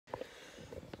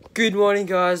Good morning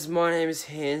guys, my name is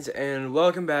Hans and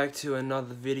welcome back to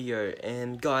another video.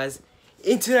 And guys,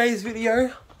 in today's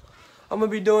video, I'm going to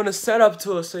be doing a setup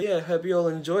tour, so yeah, hope you all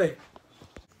enjoy.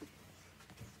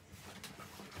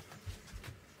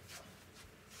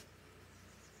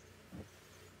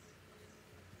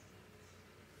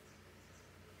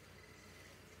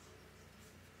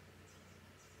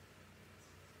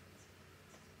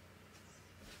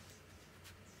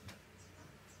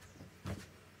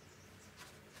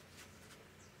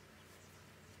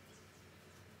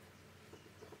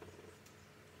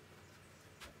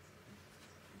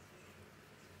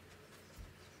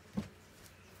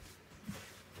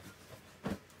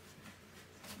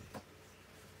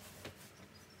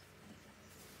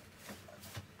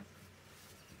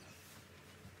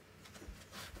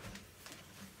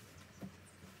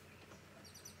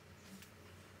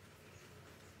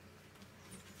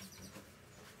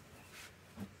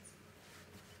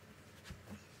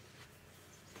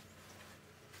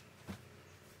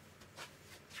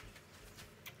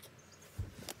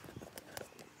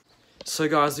 So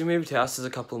guys, we moved houses a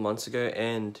couple of months ago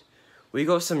and we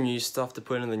got some new stuff to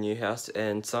put in the new house,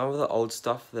 and some of the old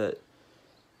stuff that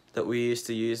we used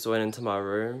to use went into my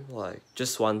room, like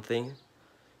just one thing.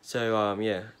 So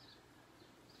yeah.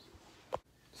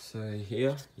 So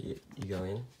here, you go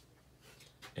in.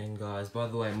 And guys, by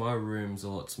the way, my room's a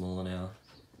lot smaller now.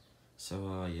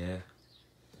 So yeah.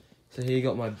 So here you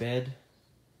got my bed.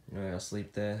 You know, I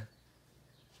sleep there.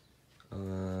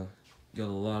 Got a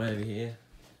lot over here.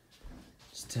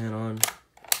 Just turn on.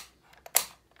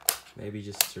 Maybe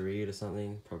just to read or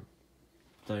something. Probably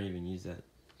don't even use that.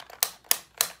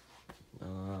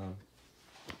 Over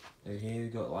here we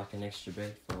got like an extra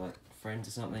bed for like friends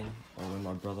or something, or when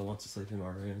my brother wants to sleep in my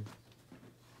room.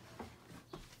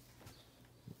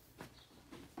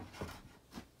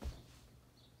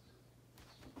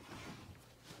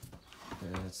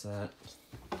 Yeah, that's that.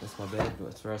 That's my bed.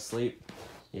 That's where I sleep.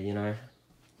 Yeah, you know.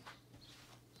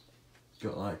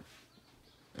 Got like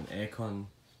an aircon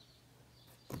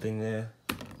thing there.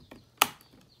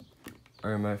 A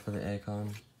remote for the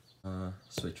aircon.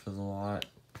 Switch for the light.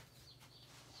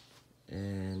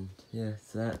 And yeah,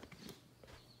 it's that.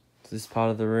 It's this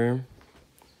part of the room.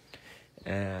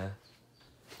 I've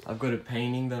got a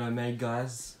painting that I made,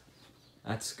 guys,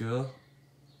 at school.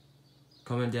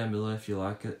 Comment down below if you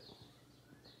like it.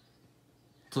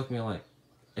 Took me like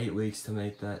 8 weeks to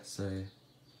make that, so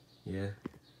yeah.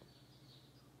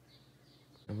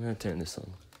 I'm gonna turn this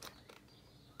on.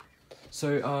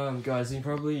 So guys, you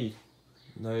probably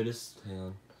noticed, hang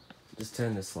on, just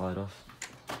turn this light off.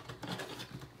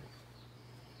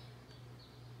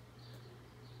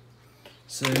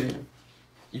 So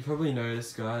you probably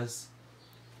noticed, guys,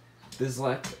 there's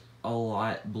like a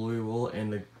light blue wall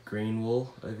and a green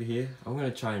wall over here. I'm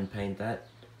gonna try and paint that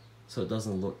so it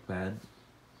doesn't look bad.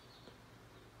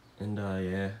 And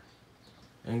yeah.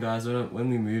 And guys, when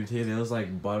we moved here, there was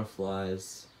like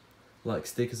butterflies, like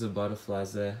stickers of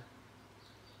butterflies there.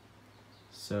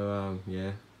 So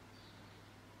yeah,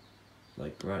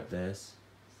 like right there, you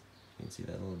can see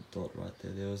that little dot right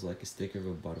there. There was like a sticker of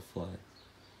a butterfly.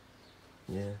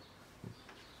 Yeah.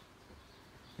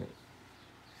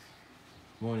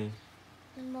 Morning.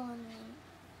 Good morning.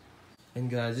 And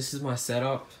guys, this is my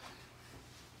setup.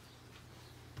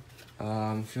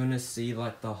 If you want to see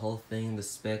like the whole thing, the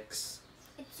specs.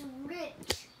 It's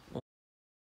rich.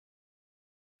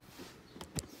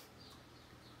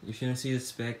 If you want to see the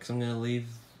specs, I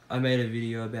made a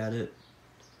video about it.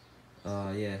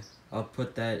 Yeah, I'll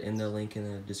put that in the link in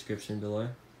the description below.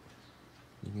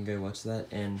 You can go watch that.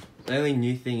 And the only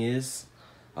new thing is,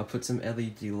 I put some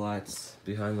LED lights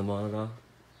behind the monitor.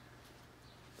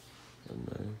 I don't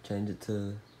know, change it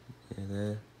to, yeah,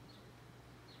 there.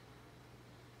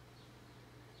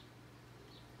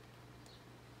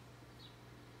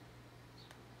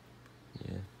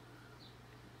 Yeah.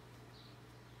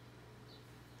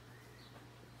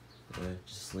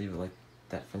 Just leave it like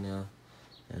that for now.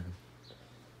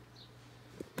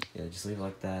 Yeah, just leave it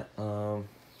like that.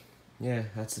 Yeah,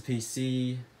 that's the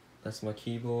PC. That's my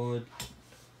keyboard.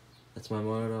 That's my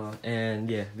monitor.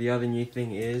 And yeah, the other new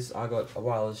thing is I got a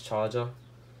wireless charger.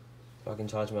 So I can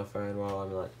charge my phone while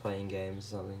I'm like playing games or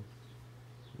something.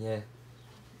 Yeah.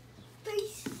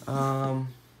 Peace.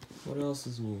 What else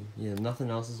is new? Yeah,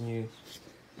 nothing else is new.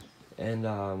 And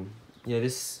yeah,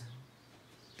 this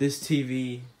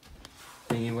TV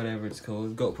thingy, whatever it's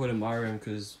called, got put in my room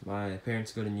because my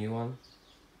parents got a new one.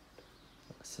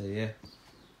 So yeah,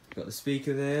 got the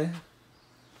speaker there.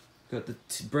 Got the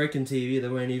broken TV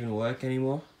that won't even work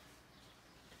anymore.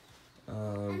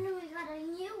 And then we got a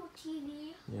new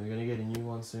TV. Yeah, we're gonna get a new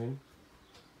one soon.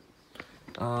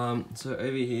 So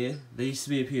over here, there used to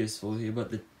be a PS4 here,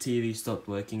 but the TV stopped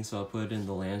working, so I put it in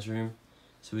the lounge room,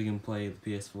 so we can play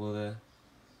the PS4 there.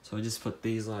 So I just put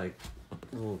these like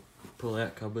little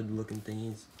pull-out cupboard-looking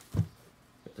thingies.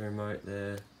 Got the remote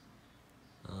there,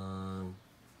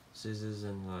 scissors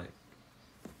and like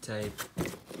tape,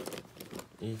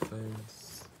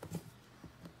 earphones,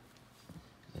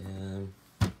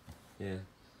 yeah,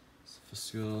 for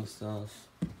school stuff.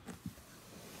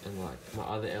 And like my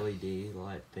other LED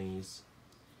light thingies.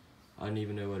 I don't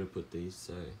even know where to put these,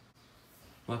 so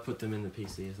might put them in the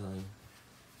PC or something.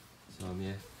 So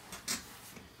yeah.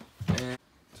 And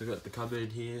so I got the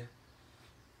cupboard here.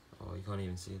 Oh, you can't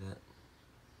even see that.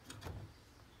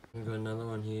 I've got another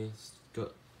one here. It's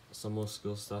got some more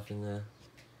school stuff in there.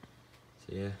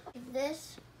 So yeah. If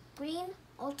this green,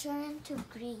 I'll turn into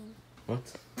green. What?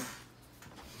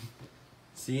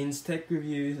 Scene's Tech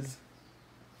Reviews.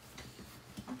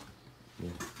 Yeah.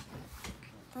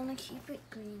 I'm gonna keep it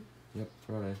green. Yep,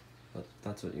 right.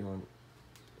 That's what you want.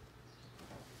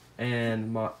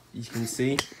 And you can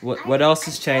see what else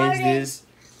has changed is,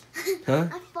 huh?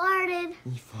 I farted.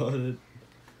 You farted.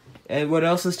 And what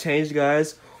else has changed,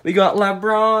 guys? We got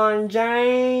LeBron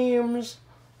James.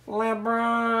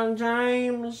 LeBron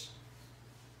James.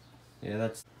 Yeah,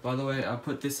 that's. By the way, I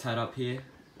put this hat up here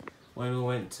when we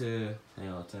went to. Hang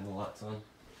on, I'll turn the lights on.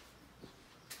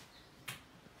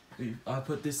 I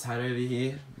put this hat over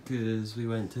here because we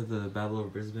went to the Battle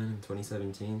of Brisbane in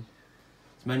 2017.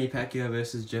 It's Manny Pacquiao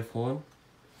versus Jeff Horn.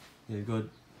 You've got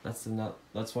that's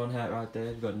one hat right there.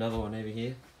 You've got another one over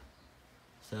here.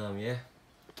 So yeah.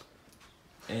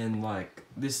 And like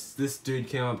this dude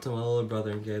came up to my little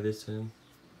brother and gave this to him.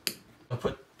 I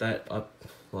put that up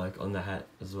like on the hat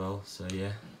as well. So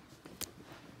yeah.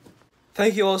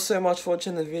 Thank you all so much for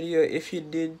watching the video. If you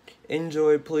did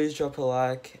enjoy, please drop a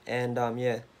like and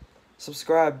yeah.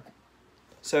 Subscribe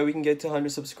so we can get to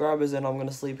 100 subscribers, and I'm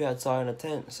gonna sleep outside in a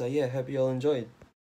tent. So yeah, hope you all enjoyed.